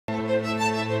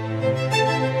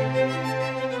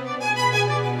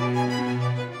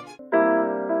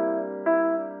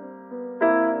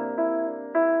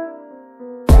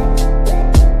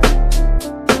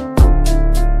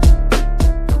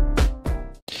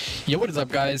Yo, what is up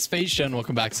guys, FaZe and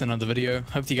welcome back to another video.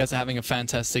 Hope you guys are having a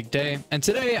fantastic day. And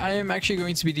today I am actually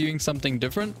going to be doing something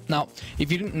different. Now, if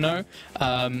you didn't know,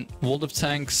 World of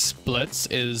Tanks Blitz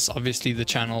is obviously the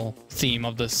channel theme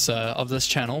of this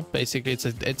channel. Basically,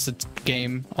 it's a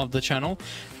game of the channel.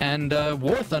 And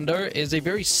WarThunder is a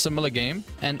very similar game.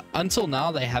 And until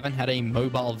now, they haven't had a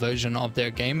mobile version of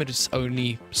their game. It is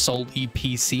only solely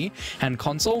PC and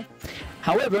console.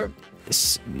 However,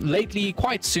 lately,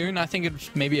 quite soon, I think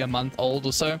it's maybe a month old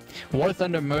or so,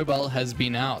 WarThunder Mobile has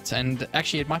been out, and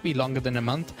actually it might be longer than a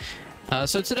month.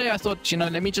 So today I thought, you know,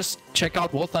 let me just check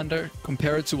out WarThunder,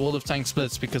 compare it to World of Tanks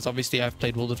Blitz, because obviously I've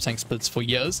played World of Tanks Blitz for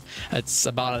years. It's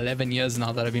about 11 years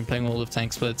now that I've been playing World of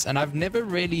Tanks Blitz, and I've never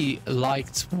really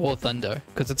liked WarThunder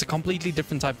because it's a completely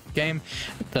different type of game.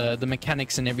 The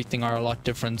mechanics and everything are a lot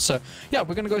different. So yeah,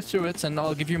 we're gonna go through it and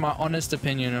I'll give you my honest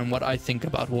opinion on what I think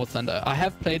about WarThunder. I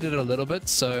have played it a little bit,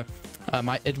 so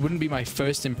it wouldn't be my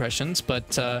first impressions,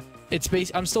 but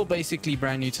I'm still basically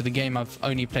brand new to the game. I've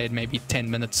only played maybe 10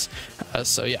 minutes,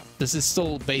 so yeah, this is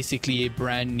still basically a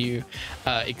brand new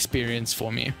experience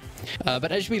for me.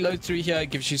 But as we load through here, it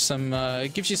gives you some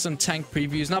tank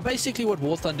previews. Now basically what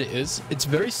WarThunder is, it's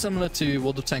very similar to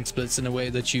World of Tanks Blitz in a way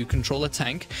that you control a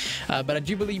tank, but I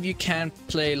do believe you can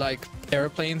play like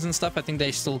airplanes and stuff. I think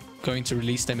they're still going to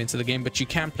release them into the game, but you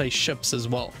can play ships as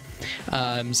well.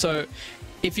 So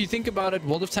if you think about it,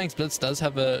 World of Tanks Blitz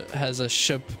has a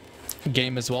ship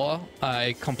game as well.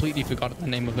 I completely forgot the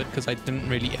name of it because I didn't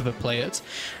really ever play it.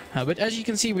 But as you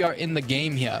can see, we are in the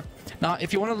game here. Now,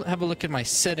 if you want to have a look at my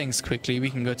settings quickly, we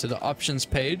can go to the options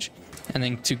page and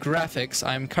then to graphics.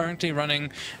 I'm currently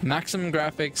running maximum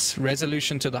graphics,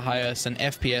 resolution to the highest, and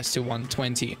FPS to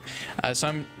 120. So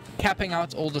I'm capping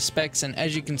out all the specs, and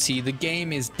as you can see, the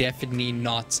game is definitely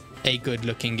not a good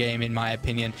looking game in my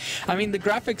opinion. I mean, the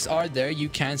graphics are there, you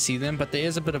can see them, but there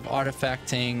is a bit of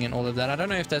artifacting and all of that. I don't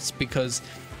know if that's because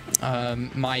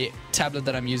my tablet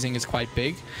that I'm using is quite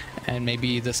big and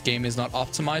maybe this game is not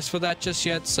optimized for that just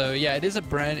yet. So yeah, it is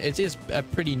a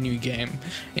pretty new game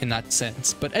in that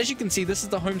sense. But as you can see, this is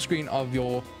the home screen of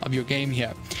your game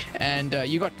here, and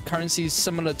you got currencies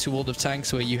similar to World of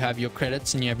Tanks where you have your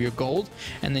credits and you have your gold,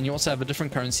 and then you also have a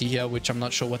different currency here which I'm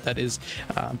not sure what that is,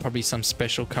 probably some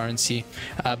special currency,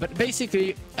 but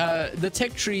basically the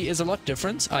tech tree is a lot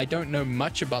different. I don't know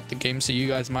much about the game, so you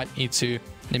guys might need to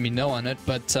let me know on it,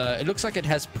 but it looks like it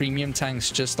has premium tanks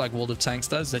just like World of Tanks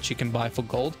does that you can buy for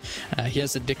gold.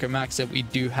 Here's the Dicker Max that we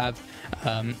do have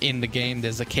in the game.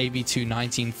 There's a KV2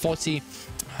 1940.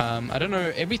 I don't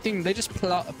know, everything, they just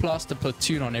plaster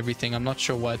platoon on everything. I'm not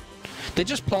sure what they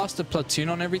just plaster platoon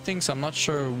on everything, so I'm not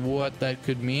sure what that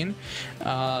could mean,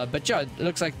 but yeah, it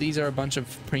looks like these are a bunch of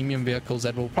premium vehicles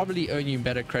that will probably earn you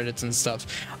better credits and stuff.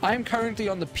 I am currently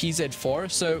on the PZ4,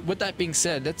 so with that being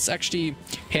said, let's actually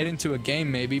head into a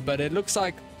game maybe. But it looks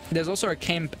like there's also a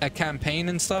campaign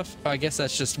and stuff. I guess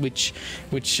that's just which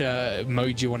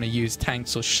mode you want to use,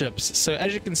 tanks or ships. So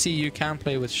as you can see, you can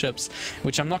play with ships,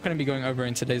 which I'm not going to be going over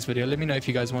in today's video. Let me know if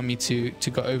you guys want me to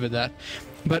go over that.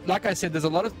 But like I said, there's a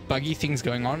lot of buggy things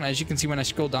going on. As you can see, when I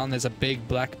scroll down, there's a big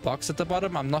black box at the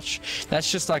bottom. I'm not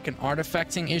that's just like an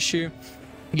artifacting issue.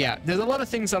 Yeah, there's a lot of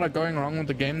things that are going wrong with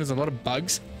the game. There's a lot of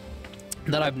bugs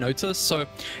that I've noticed. So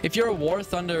if you're a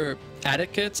WarThunder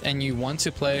advocate and you want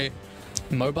to play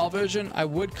mobile version, I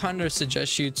would kind of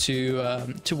suggest you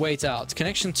to wait out.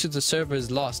 Connection to the server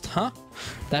is lost. Huh?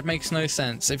 That makes no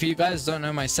sense. If you guys don't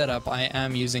know my setup, I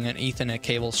am using an Ethernet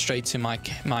cable straight to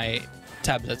my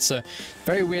tablet, so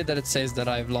very weird that it says that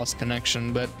I've lost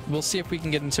connection, but we'll see if we can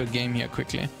get into a game here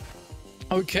quickly.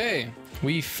 Okay,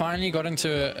 we finally got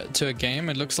into a game.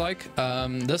 It looks like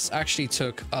this actually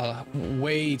took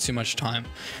way too much time.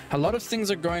 A lot of things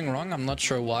are going wrong. I'm not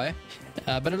sure why,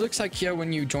 but it looks like here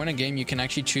when you join a game, you can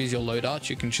actually choose your loadout.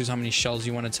 You can choose how many shells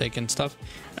you want to take and stuff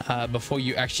before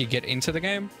you actually get into the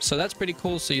game. So that's pretty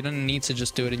cool. So you don't need to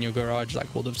just do it in your garage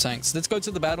like World of Tanks. Let's go to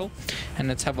the battle and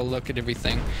let's have a look at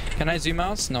everything. Can I zoom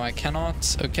out? No, I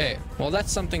cannot. Okay, well,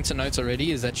 that's something to note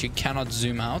already, is that you cannot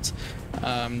zoom out.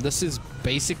 This is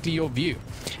basically your view,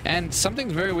 and something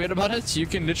very weird about it, you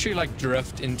can literally like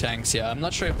drift in tanks here. I'm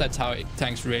not sure if that's how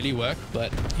tanks really work,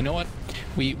 but you know what,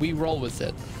 we roll with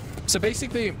it. So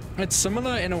basically, it's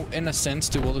similar in a sense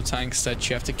to World of Tanks, that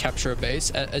you have to capture a base.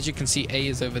 As you can see, A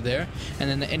is over there, and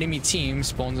then the enemy team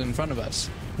spawns in front of us.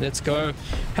 Let's go.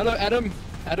 Hello, Adam.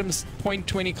 Adam's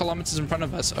 0.20 kilometers in front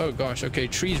of us. Oh gosh, okay,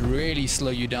 trees really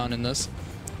slow you down in this.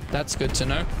 That's good to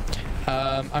know.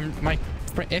 My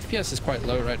FPS is quite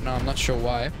low right now. I'm not sure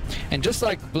why. And just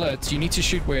like Blitz, you need to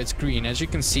shoot where it's green. As you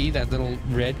can see, that little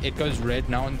red, it goes red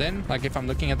now and then. Like if I'm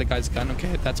looking at the guy's gun,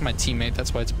 okay, that's my teammate,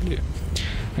 that's why it's blue.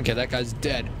 Okay, that guy's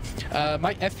dead.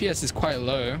 My FPS is quite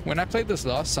low. When I played this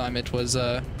last time, it was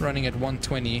running at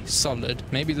 120 solid.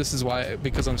 Maybe this is why,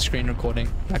 because I'm screen recording.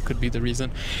 That could be the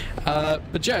reason.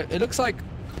 But yeah, it looks like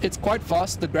it's quite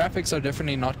fast. The graphics are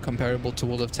definitely not comparable to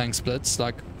World of Tanks Blitz.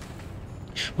 Like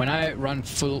when I run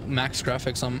full max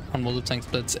graphics on World of Tanks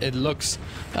Blitz, it looks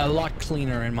a lot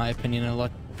cleaner in my opinion, a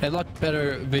lot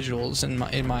better visuals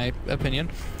in my opinion.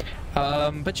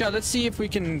 But yeah, let's see if we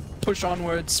can push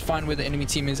onwards, find where the enemy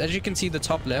team is. As you can see, the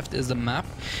top left is the map,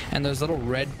 and those little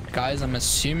red guys I'm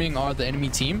assuming are the enemy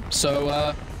team.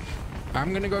 So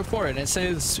I'm gonna go for it. It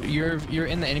says you're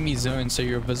in the enemy zone, so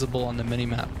you're visible on the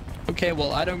minimap. Okay,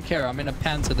 well, I don't care. I'm in a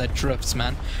Panther that drifts,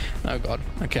 man. Oh god.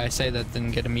 Okay, I say that,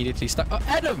 then get immediately stuck. Oh,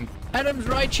 Adam! Adam's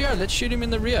right here. Let's shoot him in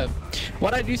the rear.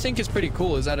 What I do think is pretty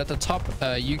cool is that at the top,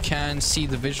 you can see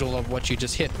the visual of what you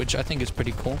just hit, which I think is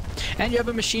pretty cool. And you have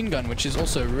a machine gun, which is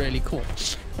also really cool.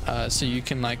 So you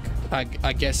can, like,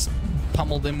 I guess,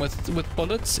 pummel them with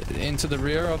bullets into the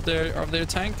rear of their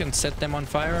tank and set them on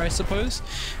fire, I suppose.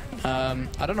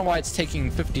 I don't know why it's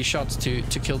taking 50 shots to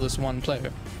kill this one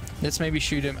player. Let's maybe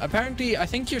shoot him. Apparently, I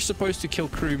think you're supposed to kill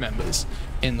crew members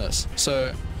in this.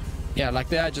 So, yeah, like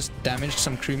there I just damaged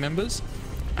some crew members.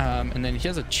 And then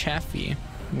here's a Chaffee.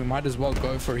 We might as well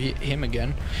go for him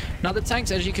again. Now, the tanks,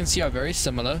 as you can see, are very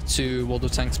similar to World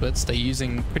of Tanks Blitz. They're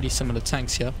using pretty similar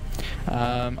tanks here.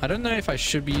 I don't know if I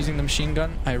should be using the machine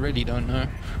gun. I really don't know.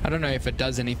 I don't know if it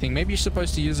does anything. Maybe you're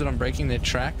supposed to use it on breaking their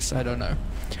tracks. I don't know.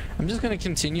 I'm just going to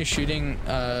continue shooting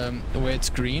where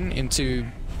it's green into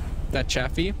that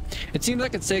Chaffee. It seems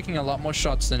like it's taking a lot more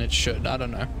shots than it should. I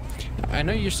don't know. I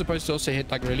know you're supposed to also hit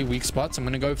like really weak spots. I'm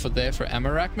gonna go for there for ammo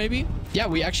rack maybe. Yeah,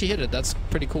 we actually hit it. That's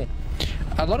pretty cool.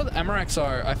 A lot of the ammo racks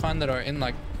I find that are in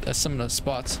like a similar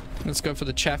spots. Let's go for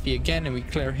the Chaffee again and we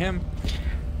clear him.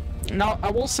 Now I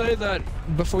will say that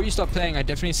before you start playing, I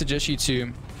definitely suggest you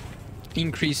to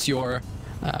increase your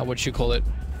what you call it,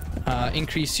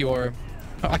 increase your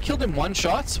I killed him one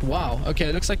shot. Wow. Okay,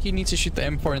 it looks like you need to shoot the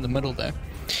M4 in the middle there.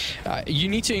 You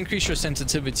need to increase your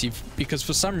sensitivity because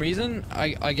for some reason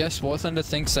I guess WarThunder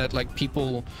thinks that like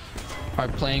people are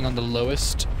playing on the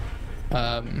lowest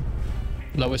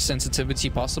sensitivity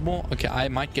possible. Okay, I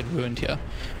might get ruined here.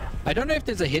 I don't know if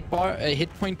there's a hit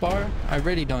point bar. I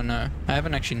really don't know. I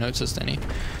haven't actually noticed any.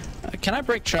 Can I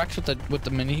break tracks with the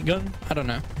minigun? I don't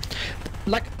know.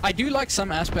 Like, I do like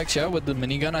some aspects here with the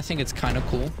minigun. I think it's kind of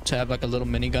cool to have like a little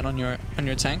minigun on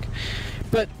your tank.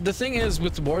 But the thing is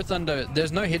with WarThunder,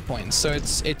 there's no hit points, so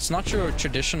it's not your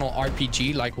traditional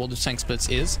RPG like World of Tanks Blitz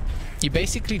is. You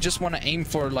basically just want to aim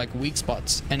for like weak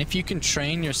spots, and if you can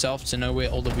train yourself to know where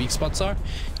all the weak spots are,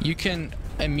 you can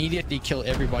immediately kill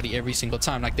everybody every single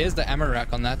time. Like there's the ammo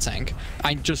rack on that tank.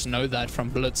 I just know that from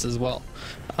Blitz as well,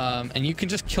 and you can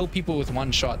just kill people with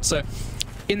one shot. So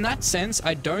in that sense,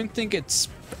 I don't think it's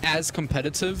as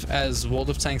competitive as World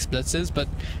of Tanks Blitz is, but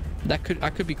I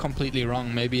could be completely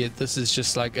wrong. Maybe this is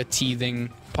just like a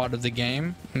teething part of the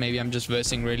game. Maybe I'm just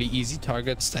versing really easy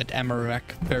targets that ammo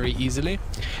rack very easily.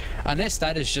 Unless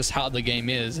that is just how the game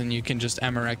is and you can just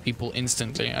ammo rack people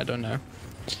instantly. I don't know.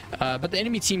 But the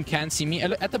enemy team can see me.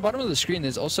 At the bottom of the screen,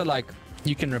 there's also like,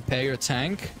 you can repair your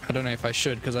tank. I don't know if I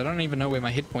should because I don't even know where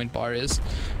my hit point bar is.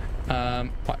 My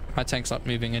tank's not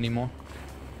moving anymore.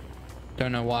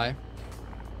 Don't know why.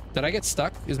 Did I get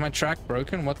stuck? Is my track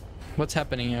broken? What's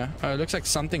happening here? Oh, it looks like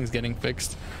something's getting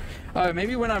fixed. Oh,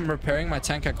 maybe when I'm repairing my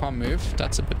tank I can't move.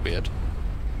 That's a bit weird.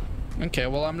 Okay,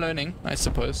 well, I'm learning, I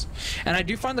suppose. And I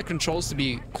do find the controls to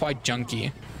be quite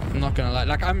junky. I'm not gonna lie.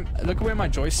 Like, look at where my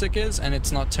joystick is and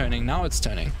it's not turning. Now it's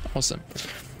turning. Awesome.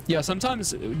 Yeah,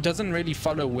 sometimes it doesn't really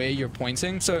follow where you're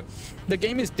pointing. So the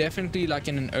game is definitely like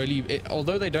in an early,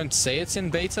 although they don't say it's in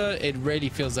beta, it really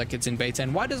feels like it's in beta.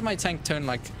 And why does my tank turn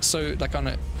like so, like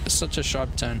on such a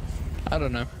sharp turn? I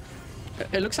don't know.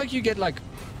 It looks like you get like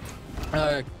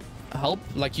help,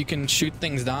 like you can shoot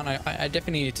things down. I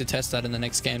definitely need to test that in the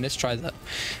next game. Let's try that.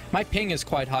 My ping is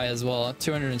quite high as well,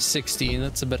 260.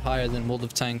 That's a bit higher than World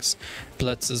of Tanks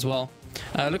Blitz as well.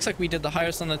 Looks like we did the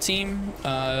highest on the team,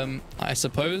 I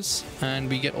suppose, and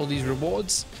we get all these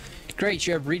rewards. Great,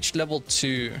 you have reached level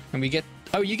 2, and we get,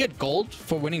 oh, you get gold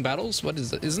for winning battles. What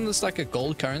is it? Isn't this like a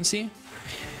gold currency?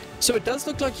 So it does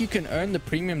look like you can earn the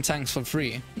premium tanks for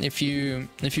free if you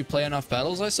play enough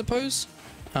battles, I suppose.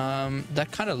 That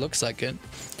kind of looks like it.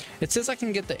 It says I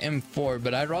can get the M4,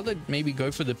 but I'd rather maybe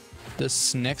go for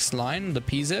this next line, the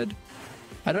PZ.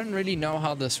 I don't really know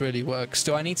how this really works.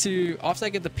 Do I need to, after I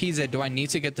get the PZ, do I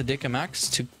need to get the Dicker Max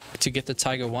to get the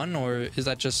Tiger 1? Or is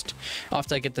that just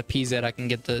after I get the PZ I can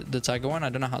get the Tiger 1? I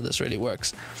don't know how this really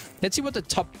works. Let's see what the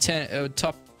top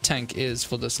tank is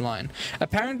for this line.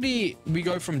 Apparently we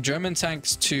go from German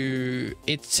tanks to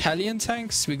Italian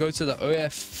tanks. We go to the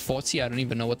OF40. I don't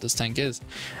even know what this tank is.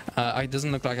 It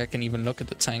doesn't look like I can even look at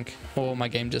the tank, or my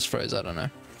game just froze. I don't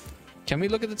know. Can we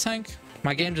look at the tank?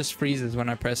 My game just freezes when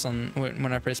I press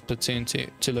platoon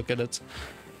to look at it.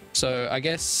 So I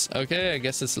guess, okay, I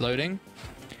guess it's loading.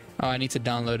 Oh, I need to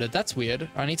download it. That's weird.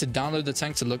 I need to download the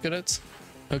tank to look at it.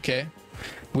 Okay,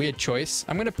 weird choice.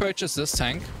 I'm gonna purchase this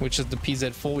tank, which is the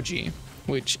PZ4G,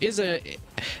 which is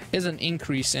an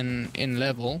increase in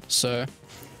level. So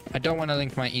I don't want to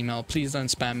link my email. Please don't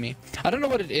spam me. I don't know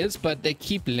what it is, but they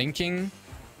keep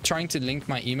trying to link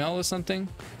my email or something.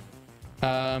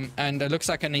 And it looks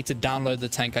like I need to download the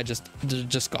tank I just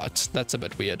got. That's a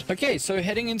bit weird. Okay, so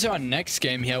heading into our next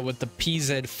game here with the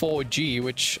PZ4G,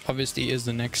 which obviously is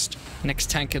the next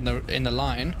tank in the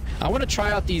line. I want to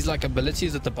try out these like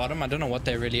abilities at the bottom. I don't know what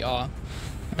they really are.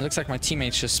 It looks like my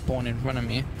teammates just spawn in front of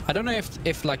me. I don't know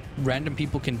if like random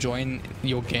people can join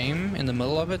your game in the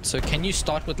middle of it. So can you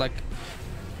start with like...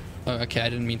 Oh, okay, I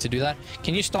didn't mean to do that.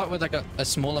 Can you start with like a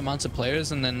small amount of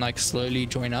players and then like slowly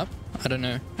join up? I don't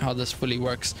know how this fully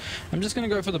works. I'm just gonna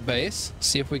go for the base,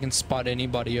 see if we can spot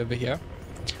anybody over here.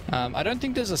 I don't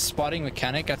think there's a spotting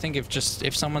mechanic. I think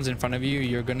if someone's in front of you,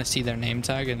 you're gonna see their name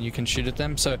tag and you can shoot at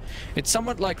them. So it's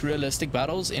somewhat like realistic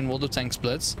battles in World of Tanks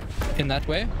Blitz in that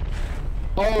way.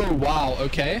 Oh wow,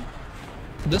 okay.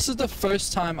 This is the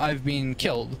first time I've been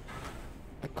killed.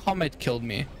 A comet killed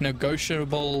me.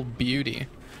 Negotiable beauty.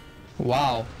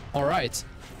 Wow. Alright.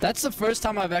 That's the first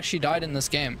time I've actually died in this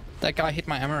game. That guy hit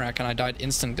my ammo rack and I died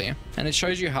instantly. And it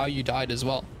shows you how you died as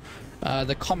well.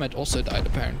 The comet also died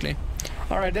apparently.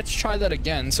 Alright, let's try that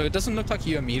again. So it doesn't look like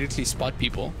you immediately spot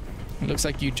people. It looks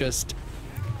like you just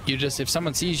if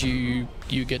someone sees you,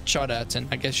 you get shot at, and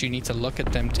I guess you need to look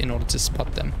at them in order to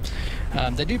spot them.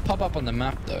 They do pop up on the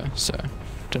map though, so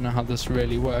don't know how this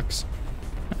really works.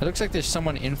 It looks like there's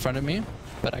someone in front of me,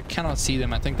 but I cannot see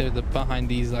them. I think they're behind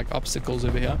these like obstacles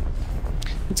over here.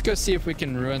 Let's go see if we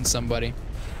can ruin somebody.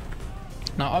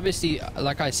 Now obviously,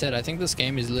 like I said, I think this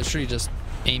game is literally just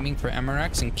aiming for ammo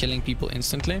racks and killing people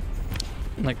instantly,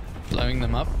 like blowing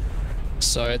them up.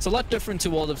 So it's a lot different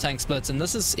to World of Tanks Blitz, and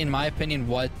this is, in my opinion,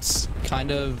 what kind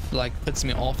of like puts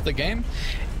me off the game.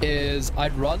 Is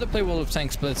I'd rather play World of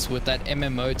Tanks Blitz with that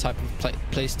MMO type of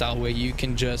playstyle where you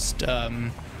can just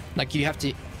like you have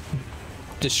to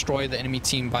destroy the enemy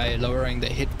team by lowering their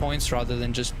hit points rather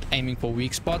than just aiming for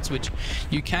weak spots, which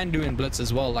you can do in Blitz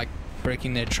as well, like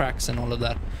breaking their tracks and all of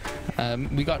that.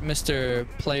 We got Mr.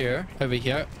 Player over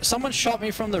here. Someone shot me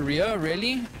from the rear,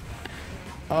 really?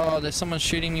 Oh, there's someone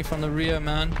shooting me from the rear,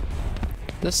 man.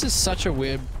 This is such a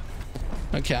weird...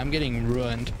 Okay, I'm getting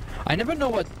ruined. I never know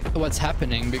what's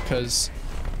happening because,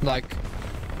 like,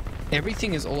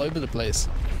 everything is all over the place.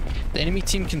 The enemy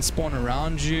team can spawn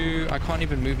around you. I can't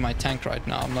even move my tank right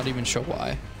now. I'm not even sure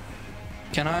why.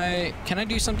 Can I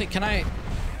do something? Can I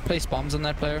place bombs on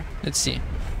that player? Let's see.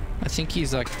 I think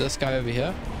he's like this guy over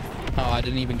here. Oh, I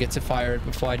didn't even get to fire it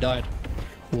before I died.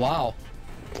 Wow.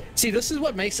 See, this is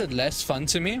what makes it less fun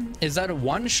to me, is that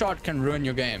one shot can ruin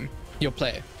your game, your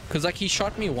play. Because like he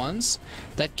shot me once,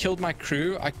 that killed my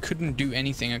crew. I couldn't do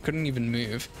anything. I couldn't even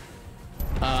move.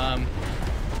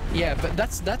 Yeah, but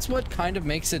that's what kind of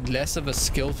makes it less of a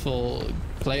skillful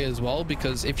play as well,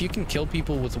 because if you can kill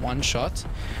people with one shot...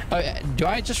 do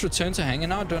I just return to hangar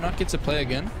now? Do I not get to play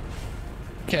again?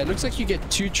 Okay, it looks like you get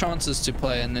 2 chances to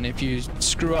play, and then if you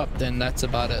screw up, then that's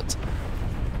about it.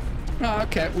 Oh,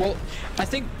 okay, well, I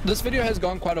think this video has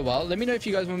gone quite a while. Let me know if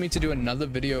you guys want me to do another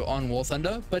video on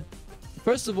WarThunder. But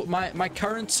first of all, my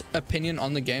current opinion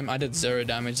on the game, I did 0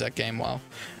 damage that game. Wow,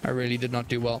 I really did not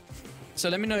do well. So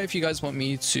let me know if you guys want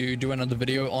me to do another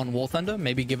video on WarThunder.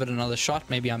 Maybe give it another shot.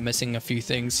 Maybe I'm missing a few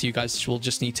things. You guys will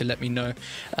just need to let me know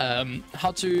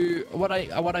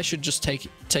what I should just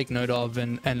take note of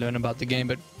and learn about the game.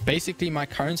 But basically, my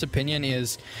current opinion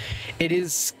is it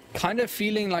is kind of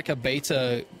feeling like a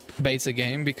beta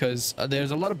game, because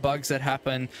there's a lot of bugs that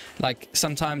happen. Like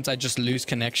sometimes I just lose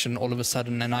connection all of a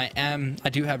sudden, and I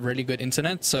do have really good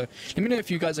internet. So let me know if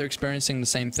you guys are experiencing the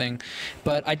same thing.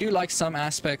 But I do like some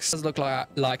aspects. It does look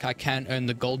like I can earn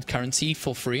the gold currency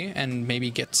for free and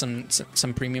maybe get some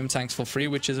premium tanks for free,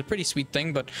 which is a pretty sweet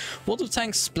thing. But World of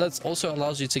Tanks Blitz also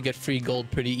allows you to get free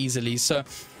gold pretty easily. So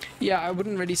yeah, I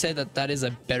wouldn't really say that is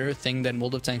a better thing than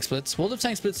World of Tanks Blitz. World of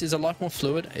Tanks Blitz is a lot more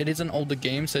fluid. It is an older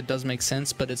game, so it does make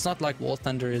sense, but it's it's not like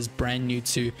WarThunder is brand new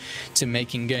to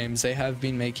making games. They have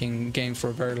been making games for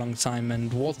a very long time, and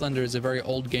WarThunder is a very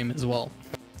old game as well.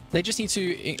 They just need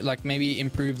to like maybe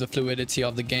improve the fluidity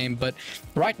of the game, but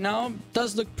right now it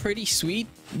does look pretty sweet.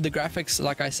 The graphics,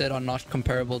 like I said, are not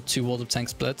comparable to World of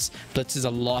Tanks Blitz. Blitz is a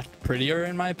lot prettier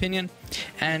in my opinion,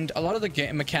 and a lot of the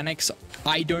game mechanics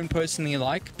I don't personally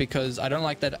like, because I don't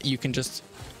like that you can just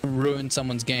ruin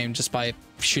someone's game just by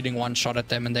shooting one shot at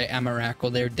them and they ammo rack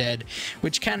or they're dead,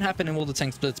 which can happen in World of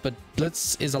Tanks Blitz. But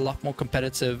Blitz is a lot more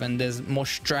competitive and there's more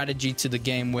strategy to the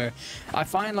game, where I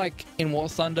find like in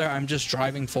WarThunder I'm just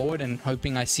driving forward and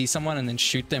hoping I see someone and then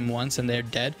shoot them once and they're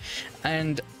dead,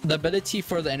 and the ability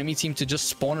for the enemy team to just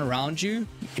spawn around you,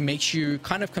 it makes you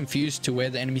kind of confused to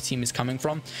where the enemy team is coming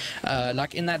from.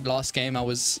 Like in that last game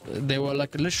they were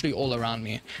like literally all around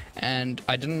me and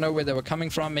I didn't know where they were coming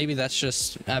from. Maybe that's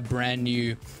just a brand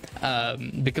new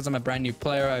because I'm a brand new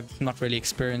player, I've not really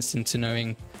experienced into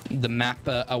knowing the map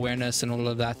awareness and all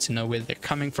of that to know where they're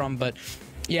coming from. But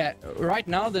yeah, right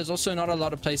now there's also not a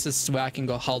lot of places where I can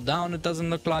go hull down, it doesn't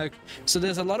look like. So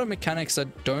there's a lot of mechanics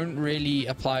that don't really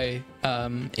apply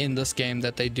in this game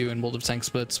that they do in World of Tanks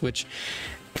Blitz, which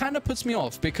kind of puts me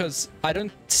off, because I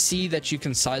don't see that you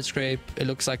can side scrape. It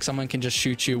looks like someone can just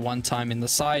shoot you one time in the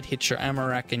side, hit your ammo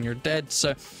rack and you're dead.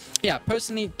 So yeah,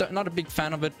 personally not a big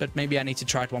fan of it, but maybe I need to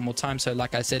try it one more time. So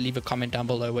like I said, leave a comment down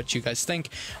below what you guys think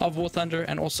of WarThunder,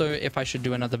 and also if I should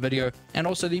do another video, and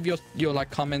also leave your like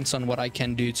comments on what I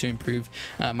can do to improve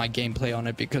my gameplay on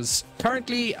it, because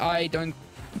currently I don't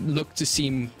look to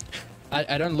seem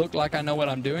I don't look like I know what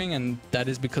I'm doing, and that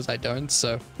is because I don't.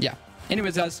 So yeah,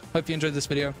 anyways guys, hope you enjoyed this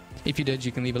video. If you did,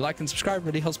 you can leave a like and subscribe,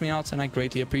 really helps me out and I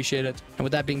greatly appreciate it. And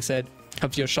with that being said,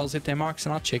 hope your shells hit their marks,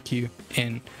 and I'll check you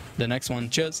in the next one.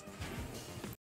 Cheers.